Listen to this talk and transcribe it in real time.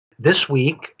this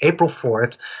week, April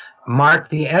 4th, marked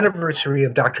the anniversary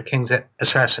of Dr. King's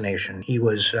assassination. He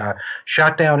was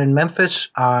shot down in Memphis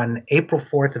on April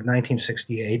 4th of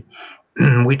 1968.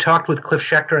 We talked with Cliff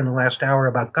Schechter in the last hour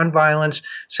about gun violence.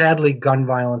 Sadly, gun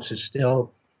violence is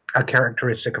still a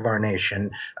characteristic of our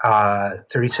nation,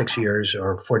 36 years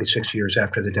or 46 years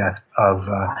after the death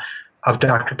of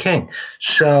Dr. King.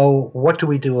 So what do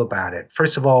we do about it?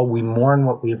 First of all, we mourn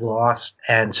what we've lost,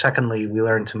 and secondly, we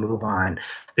learn to move on.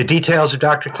 The details of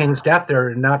Dr. King's death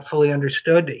are not fully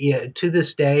understood to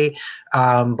this day,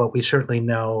 but we certainly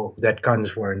know that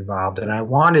guns were involved. And I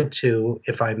wanted to,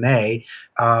 if I may,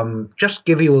 just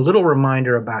give you a little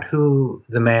reminder about who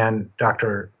the man,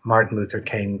 Dr. Martin Luther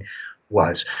King,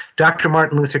 was. Dr.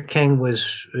 Martin Luther King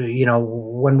was,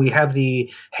 when we have the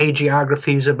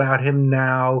hagiographies about him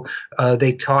now,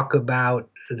 they talk about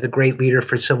the great leader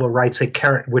for civil rights,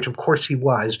 which of course he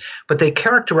was, but they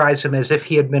characterize him as if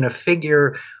he had been a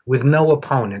figure with no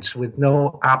opponents, with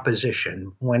no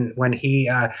opposition. When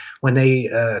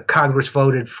Congress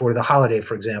voted for the holiday,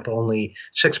 for example, only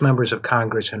 6 members of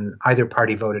Congress and either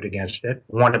party voted against it.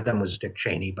 One of them was Dick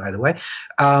Cheney, by the way.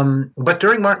 But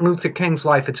during Martin Luther King's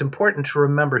life, it's important to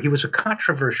remember he was a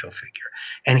controversial figure.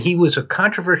 And he was a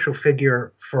controversial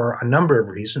figure for a number of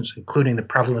reasons, including the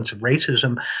prevalence of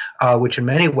racism, which in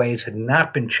many ways had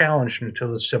not been challenged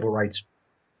until the civil rights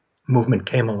movement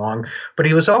came along. But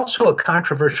he was also a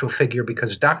controversial figure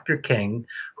because Dr. King,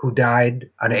 who died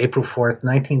on April 4th,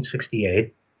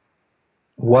 1968,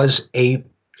 was a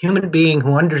human being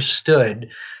who understood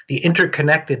the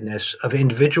interconnectedness of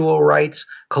individual rights,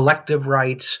 collective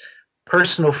rights,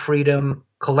 personal freedom,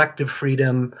 collective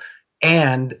freedom,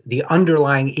 and the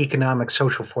underlying economic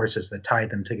social forces that tied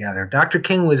them together. Dr.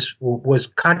 King was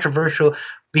controversial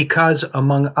because,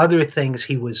 among other things,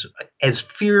 he was as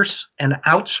fierce and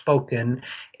outspoken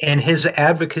in his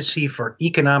advocacy for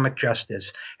economic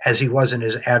justice as he was in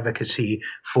his advocacy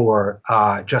for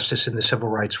justice in the civil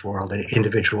rights world and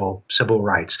individual civil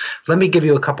rights. Let me give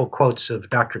you a couple quotes of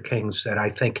Dr. King's that I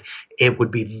think it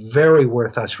would be very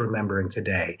worth us remembering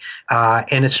today.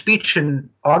 In a speech in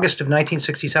August of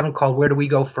 1967 called "Where Do We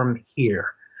Go From Here?",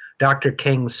 Dr.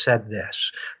 King said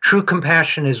this: "True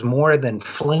compassion is more than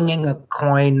flinging a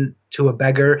coin to a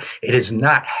beggar. It is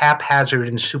not haphazard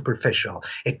and superficial.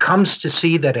 It comes to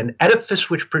see that an edifice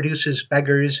which produces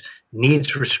beggars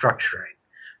needs restructuring."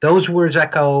 Those words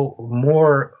echo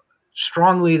more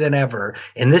strongly than ever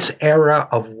in this era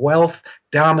of wealth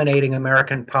dominating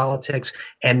American politics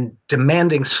and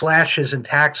demanding slashes in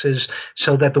taxes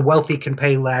so that the wealthy can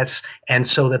pay less and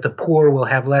so that the poor will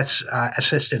have less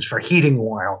assistance for heating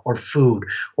oil or food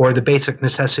or the basic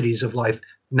necessities of life,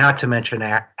 not to mention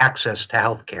access to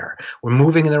health care. We're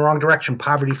moving in the wrong direction.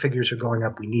 Poverty figures are going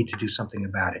up. We need to do something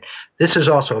about it. This is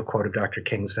also a quote of Dr.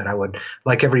 King's that I would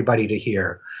like everybody to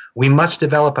hear. "We must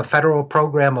develop a federal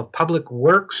program of public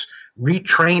works,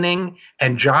 retraining,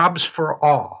 and jobs for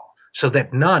all, so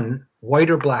that none,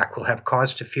 white or black, will have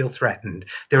cause to feel threatened.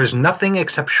 There is nothing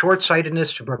except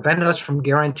short-sightedness to prevent us from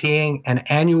guaranteeing an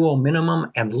annual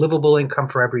minimum and livable income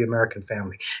for every American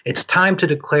family. It's time to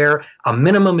declare a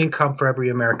minimum income for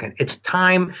every American. It's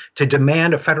time to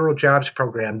demand a federal jobs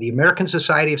program." The American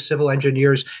Society of Civil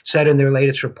Engineers said in their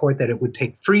latest report that it would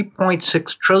take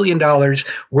 $3.6 trillion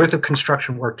worth of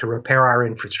construction work to repair our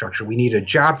infrastructure. We need a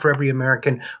job for every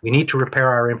American. We need to repair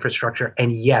our infrastructure.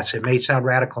 And yes, it may sound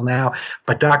radical now,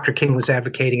 but Dr. King was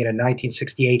advocating it in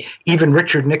 1968. Even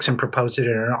Richard Nixon proposed it,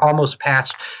 and it almost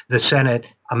passed the Senate,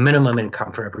 a minimum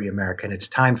income for every American. It's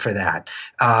time for that.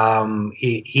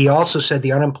 He also said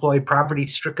the unemployed,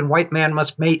 poverty-stricken white man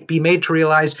must be made to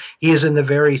realize he is in the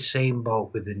very same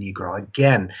boat with the Negro.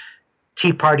 Again,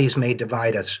 Tea parties may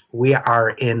divide us. We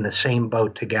are in the same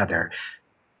boat together.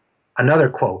 Another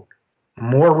quote,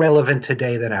 more relevant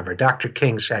today than ever. Dr.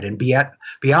 King said in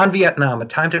Beyond Vietnam, A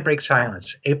Time to Break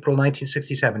Silence, April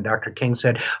 1967, Dr. King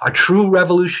said, "A true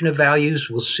revolution of values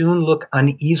will soon look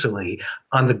uneasily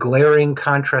on the glaring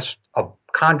contrast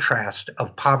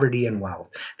of poverty and wealth.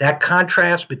 That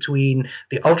contrast between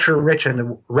the ultra-rich and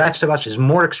the rest of us is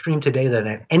more extreme today than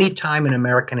at any time in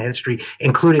American history,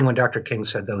 including when Dr. King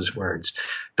said those words."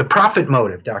 The profit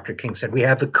motive, Dr. King said. We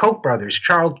have the Koch brothers,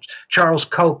 Charles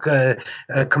Koch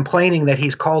complaining that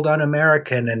he's called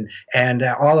un-American and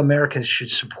all Americans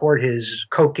should support his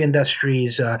Koch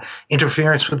Industries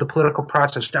interference with the political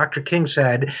process. Dr. King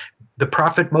said, the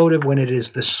profit motive, when it is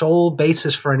the sole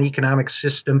basis for an economic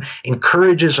system,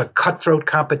 encourages a cutthroat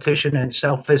competition and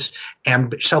selfish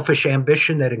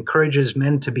ambition that encourages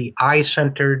men to be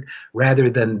I-centered rather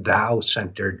than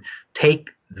thou-centered. Take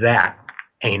that,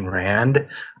 Ayn Rand.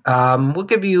 We'll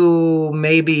give you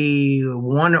maybe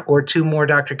one or two more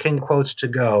Dr. King quotes to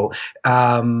go.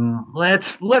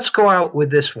 Let's go out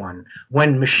with this one.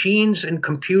 When machines and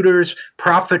computers,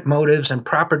 profit motives, and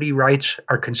property rights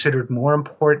are considered more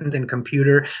important than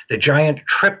computer, the giant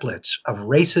triplets of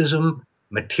racism,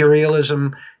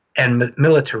 materialism, and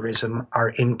militarism are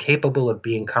incapable of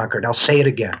being conquered. I'll say it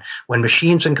again. When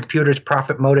machines and computers,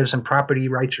 profit motives, and property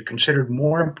rights are considered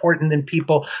more important than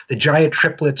people, the giant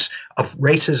triplets of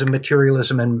racism,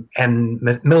 materialism, and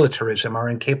militarism are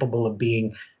incapable of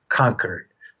being conquered.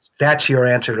 That's your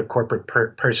answer to corporate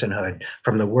personhood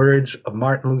from the words of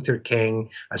Martin Luther King,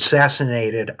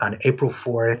 assassinated on April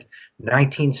 4th,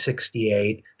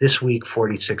 1968, this week,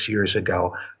 46 years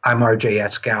ago. I'm RJ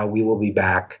Eskow. We will be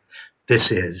back.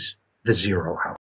 This is The Zero Hour.